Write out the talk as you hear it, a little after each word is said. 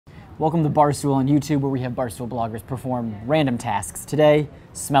Welcome to Barstool on YouTube, where we have Barstool bloggers perform random tasks. Today,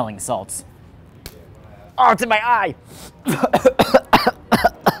 smelling salts. Oh, it's in my eye!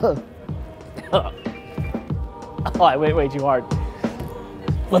 Oh, I went way too hard.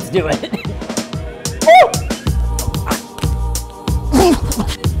 Let's do it. Oh!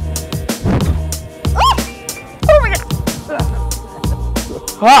 Oh my god!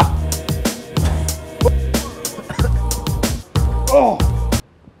 Ah! Oh!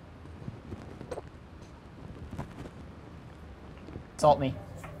 Salt me.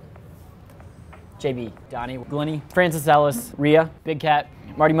 JB, Donnie, Glenny, Francis Ellis, Rhea, Big Cat,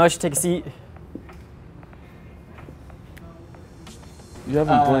 Marty Mush, take a seat. You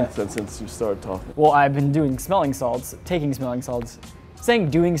haven't blinked since you started talking. Well, I've been doing smelling salts, taking smelling salts.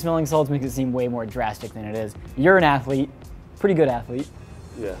 Saying doing smelling salts makes it seem way more drastic than it is. You're an athlete, pretty good athlete.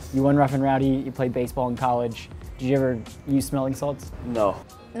 Yes. You won Rough and Rowdy, you played baseball in college. Did you ever use smelling salts? No.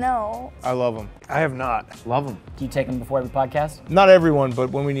 No. I love them. I have not. Love them. Do you take them before every podcast? Not everyone, but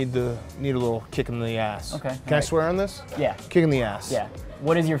when we need a little kick in the ass. Okay. Can I swear on this? Yeah. Kick in the ass. Yeah.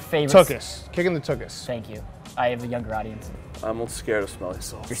 What is your favorite? Tuchus. Kick in the tuchus. Thank you. I have a younger audience. I'm scared of smelling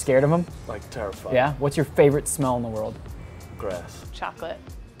salts. You're scared of them? Like terrified. Yeah? What's your favorite smell in the world? Grass. Chocolate.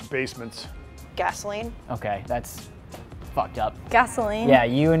 Basements. Gasoline. Okay, that's fucked up. Gasoline. Yeah,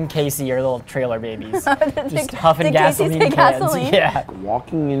 you and Casey are little trailer babies. Did Just huffing Casey gasoline say cans. gasoline? Yeah.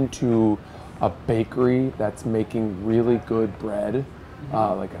 Walking into a bakery that's making really good bread,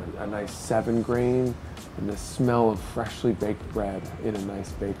 like a nice 7-grain, and the smell of freshly baked bread in a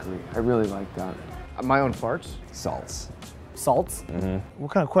nice bakery. I really like that. My own farts? Salts. Salts?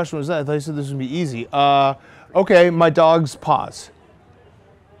 What kind of question was that? I thought you said this would be easy. Okay, my dog's paws.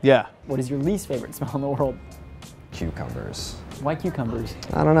 Yeah. What is your least favorite smell in the world? Cucumbers. Why cucumbers?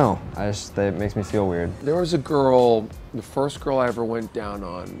 I don't know. It makes me feel weird. There was a girl, the first girl I ever went down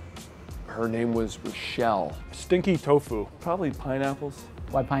on, her name was Rochelle. Stinky tofu. Probably pineapples.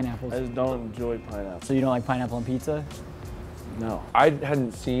 Why pineapples? I just don't enjoy pineapples. So you don't like pineapple on pizza? No. I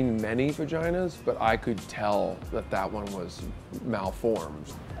hadn't seen many vaginas, but I could tell that that one was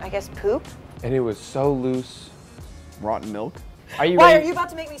malformed. I guess poop. And it was so loose. Rotten milk? Are you Why, ready? are you about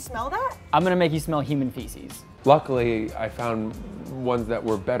to make me smell that? I'm gonna make you smell human feces. Luckily, I found ones that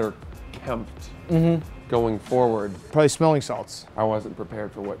were better kempt going forward. Probably smelling salts. I wasn't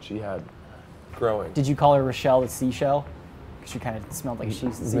prepared for what she had growing. Did you call her Rochelle the seashell? Because she kind of smelled like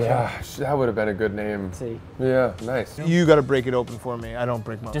she's the seashell. Yeah, that would have been a good name. Let's see. Yeah, nice. You got to break it open for me. I don't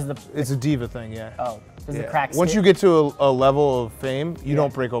break my. Does the It's a diva thing, yeah. oh does the Yeah. crack Once scare- you get to a level of fame, you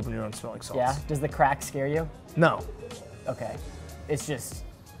don't break open your own smelling salts. yeah, does the crack scare you? No. Okay, it's just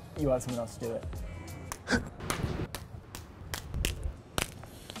you want someone else to do it.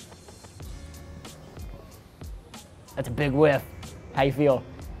 That's a big whiff. How you feel?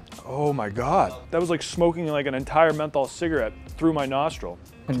 Oh my God. That was like smoking like an entire menthol cigarette through my nostril.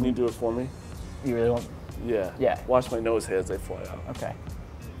 Can you do it for me? You really want? Yeah. Yeah. Watch my nose hairs, they fly out. Okay.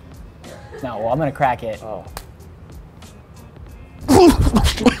 No, well I'm gonna crack it. Oh.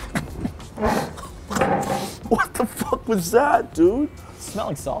 What the fuck was that, dude?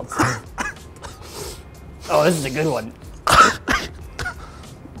 Smelling salts. Oh, this is a good one.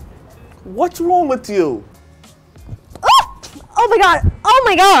 What's wrong with you? Oh my god! Oh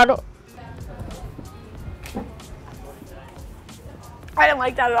my god! I didn't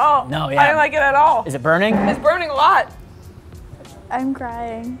like that at all. No, yeah. I didn't like it at all. Is it burning? It's burning a lot. I'm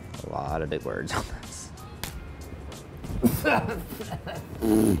crying. A lot of big words on this.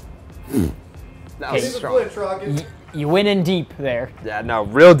 That was strong. You went in deep there. Yeah, no,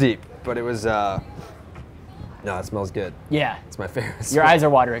 real deep. But it was, no, it smells good. Yeah. It's my favorite Your smell. eyes are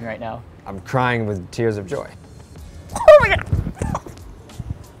watering right now. I'm crying with tears of joy. Oh my god!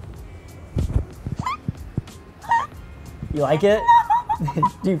 You like it?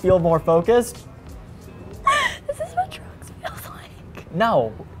 Do you feel more focused? This is what drugs feels like.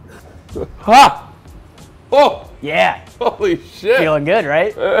 No. Ha! Oh! Yeah. Holy shit! Feeling good,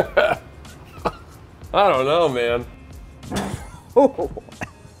 right? I don't know, man.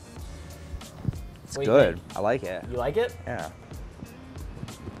 It's What do you good. think? I like it. You like it? Yeah.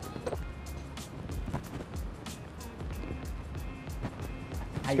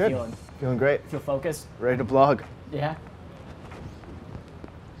 How you Good. feeling? Feeling great. Feel focused? Ready to blog. Yeah.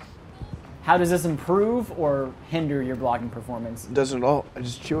 How does this improve or hinder your blogging performance? It doesn't at all. I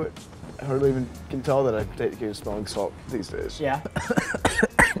just chew it. I hardly even can tell that I've taken smelling salt these days. Yeah.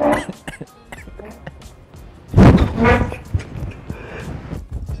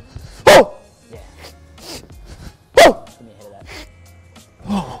 Oh! Yeah. Oh! Give me a hit of that.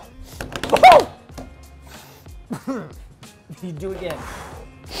 Oh! You do it again.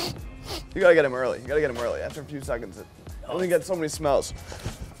 You gotta get him early. You gotta get him early. After a few seconds, it only gets so many smells.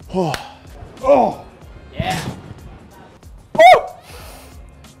 Oh. Yeah. Oh.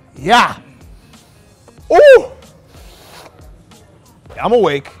 Yeah. Oh. I'm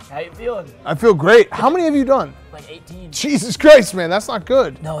awake. How you feeling? I feel great. How many have you done? Like 18. Jesus Christ, man, that's not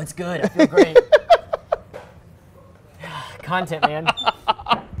good. No, it's good. I feel great. Content, man.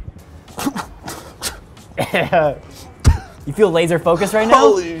 You feel laser focused right now?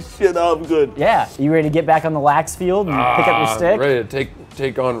 Holy shit, I'm good. Yeah. You ready to get back on the lax field and pick up your stick? I'm ready to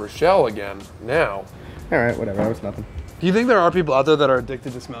take on Rochelle again now. All right, whatever. That was nothing. Do you think there are people out there that are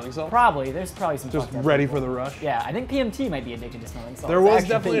addicted to smelling salts? Probably. There's probably some Just fucked up ready people. for the rush? Yeah, I think PMT might be addicted to smelling salts. There was Actually,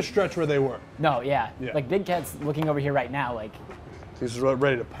 definitely a stretch where they were. No, yeah. Yeah. Like Big Cat's looking over here right now, like, He's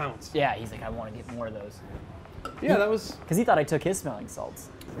ready to pounce. yeah, he's like, I want to get more of those. Yeah, that was... Because he thought I took his smelling salts.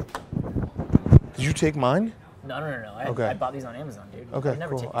 Did you take mine? No. Okay. I bought these on Amazon, dude. Okay, I've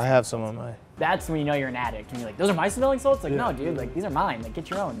never cool. taken I have some on my. That's when you know you're an addict. When you're like, those are my smelling salts? Like, no, dude, like, these are mine. Like, get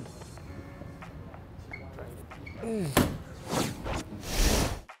your own.